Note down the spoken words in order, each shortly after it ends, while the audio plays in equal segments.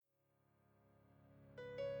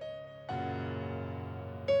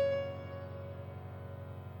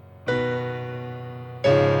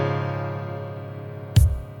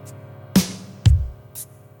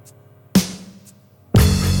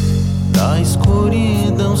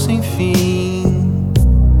escuridão sem fim.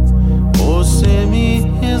 Você me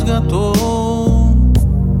resgatou,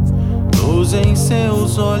 luz em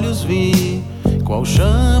seus olhos vi, qual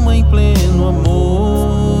chama em pleno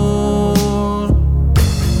amor.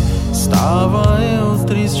 Estava eu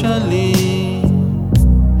triste ali,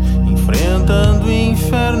 enfrentando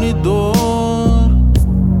inferno e dor,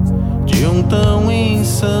 de um tão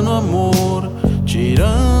insano amor,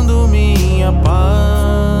 tirando minha paz.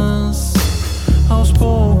 Aos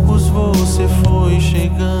poucos você foi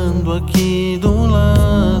chegando aqui do